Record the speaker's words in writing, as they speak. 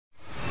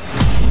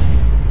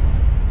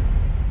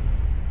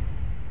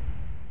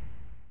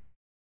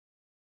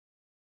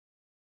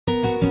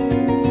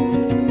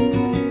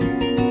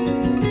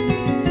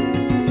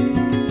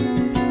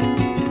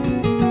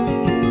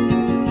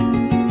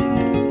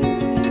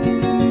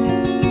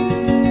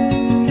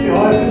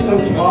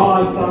zum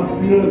Traualtar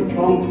führen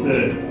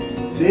konnte,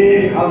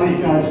 sie habe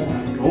ich als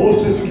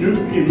großes Glück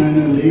in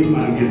meinem Leben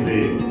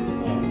angesehen.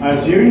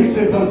 Als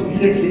jüngste von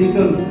 4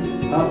 Kindern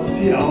hat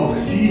auch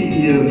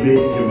sie ihren Weg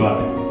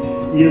gewagt,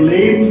 ihr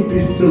Leben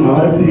bis zum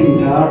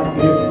heutigen Tag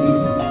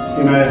bestens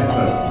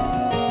gemeistert.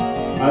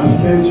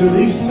 Als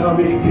Pensionist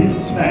habe ich viel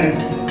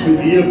Zeit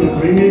mit ihr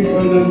verbringen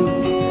können.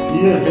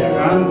 Ihr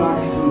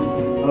Heranwachsen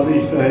habe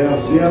ich daher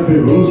sehr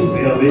bewusst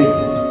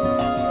erlebt.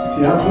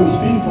 Sie hat uns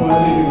viel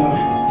Freude gemacht.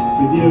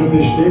 Mit ihren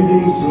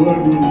beständigen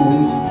Sorgen um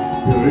uns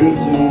berührt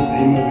sie uns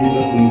immer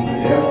wieder unsere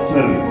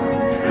Herzen.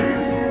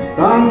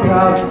 Dann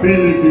trat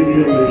Philipp in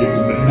ihr Leben.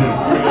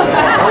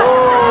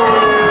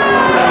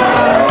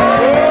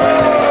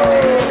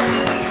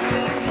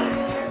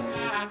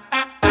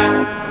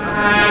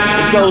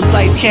 Ghost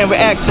lights, camera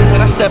action when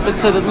I step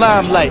into the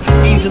limelight.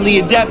 Easily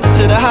adapted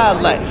to the high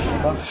life.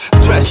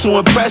 Dressed to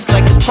impress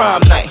like it's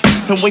prom night.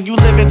 And when you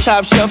live in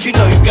top shelf, you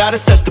know you gotta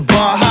set the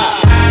bar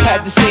high.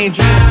 Had the same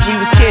dreams since we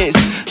was kids.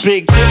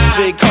 Big trips,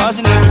 big cars,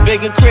 and even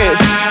bigger cribs.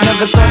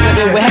 Never thought that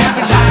it would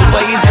happen just the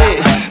way it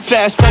did.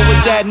 Fast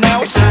forward that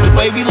now, it's just the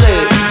way we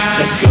live.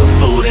 That's good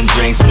food and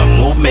drinks, my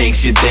mood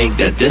makes you think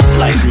that this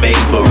life's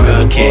made for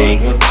real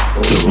king.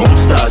 The room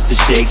starts to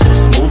shake, so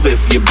smooth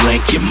if you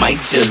blink, you might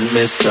just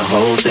miss the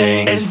whole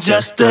thing. It's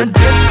just a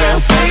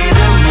different way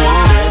to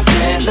move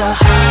in the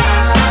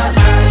high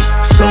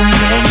life. So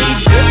many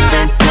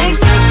different things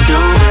to do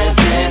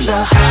within the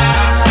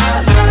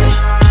high life.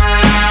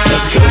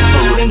 That's good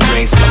food and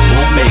drinks, my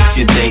mood makes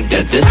you think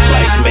that this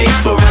life's made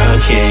for real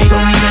king. So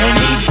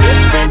many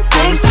different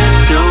things to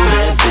do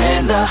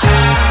within the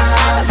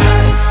high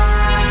life.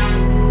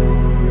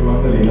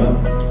 Magdalena,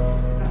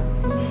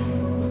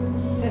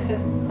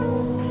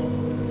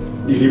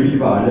 ich liebe dich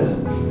über alles.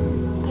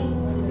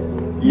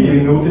 Jede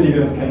Minute, die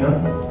wir uns kennen.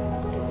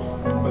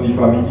 Und ich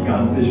freue mich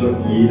gigantisch auf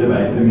jede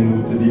weitere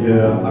Minute, die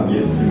wir ab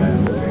jetzt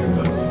gemeinsam verbringen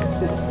werden.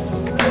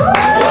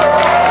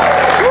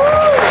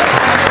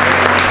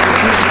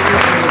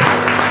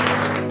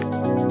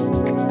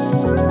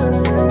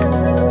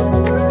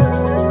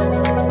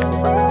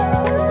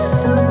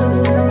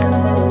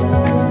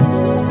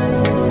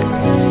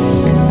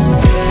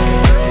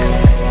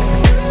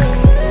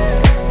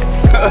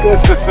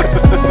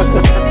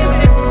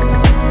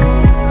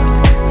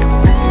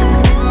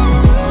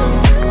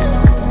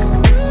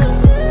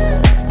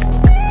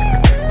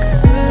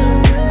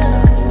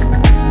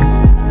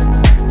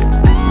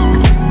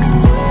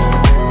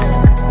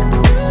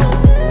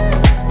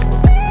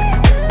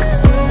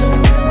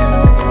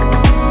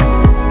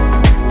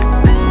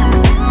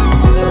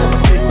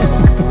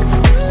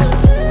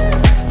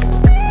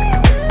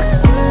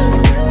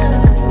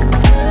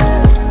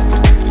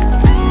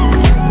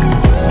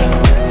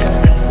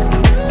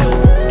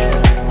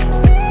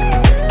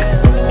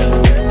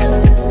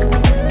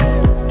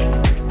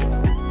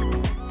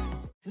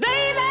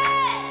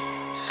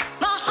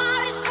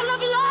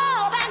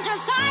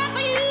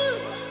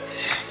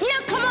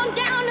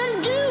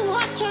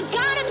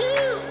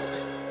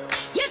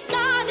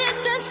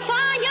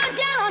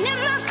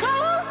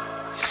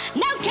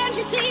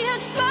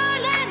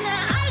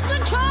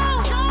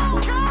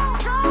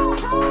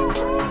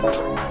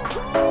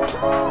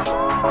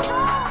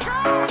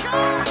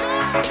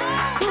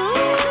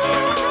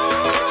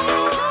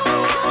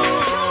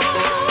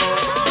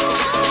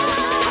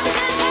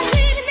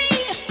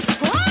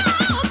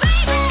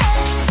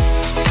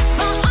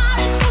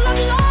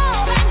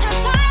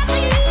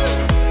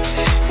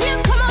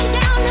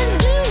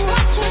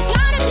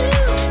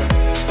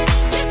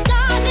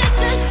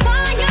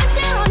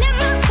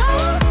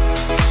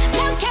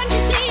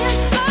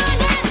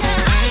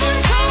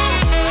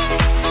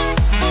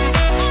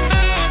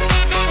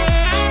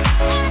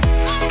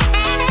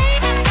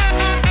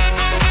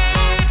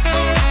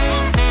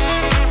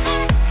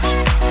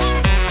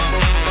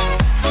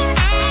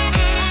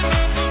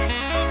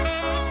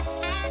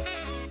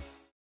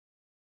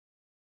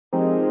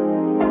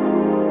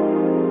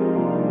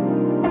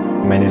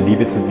 Meine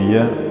Liebe zu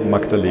dir,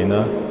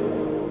 Magdalena,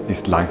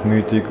 ist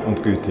langmütig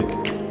und gütig.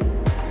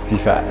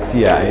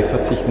 Sie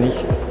ereifert sich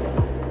nicht,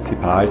 sie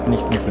prahlt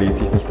nicht und bläht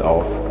sich nicht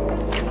auf.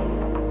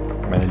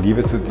 Meine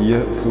Liebe zu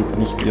dir sucht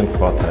nicht ihren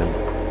Vorteil,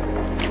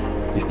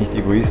 ist nicht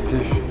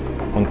egoistisch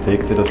und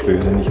trägt dir das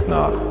Böse nicht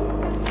nach,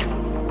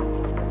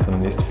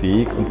 sondern ist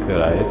fähig und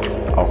bereit,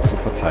 auch zu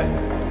verzeihen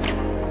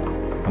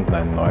und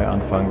einen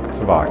Neuanfang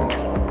zu wagen.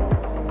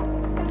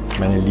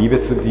 Meine Liebe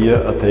zu dir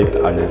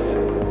erträgt alles,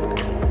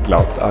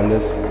 glaubt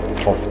alles,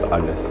 hofft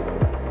alles.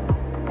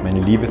 Meine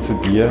Liebe zu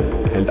dir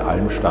hält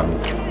allem stand.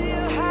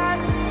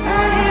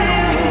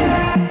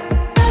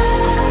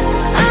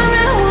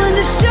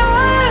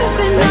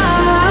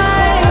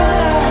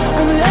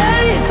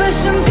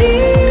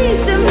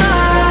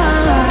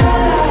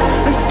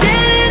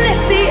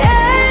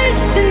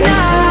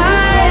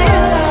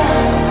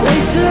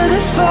 Race for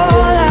the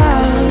fallout.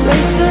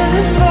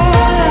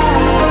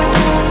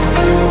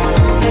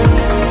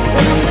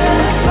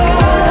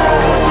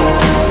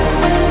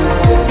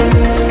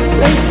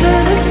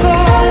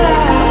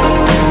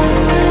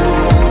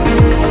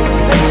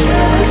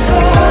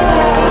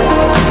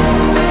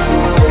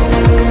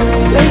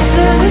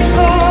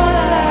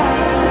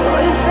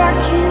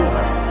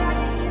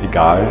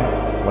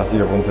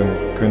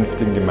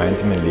 künftigen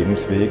gemeinsamen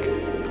Lebensweg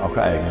auch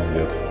ereignen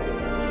wird.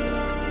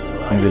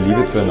 Und die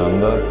Liebe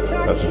zueinander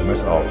hört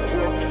niemals auf.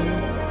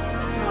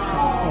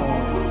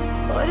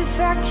 What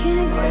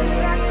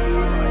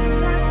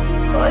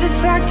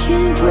if I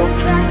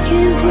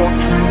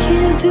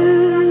can't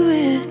do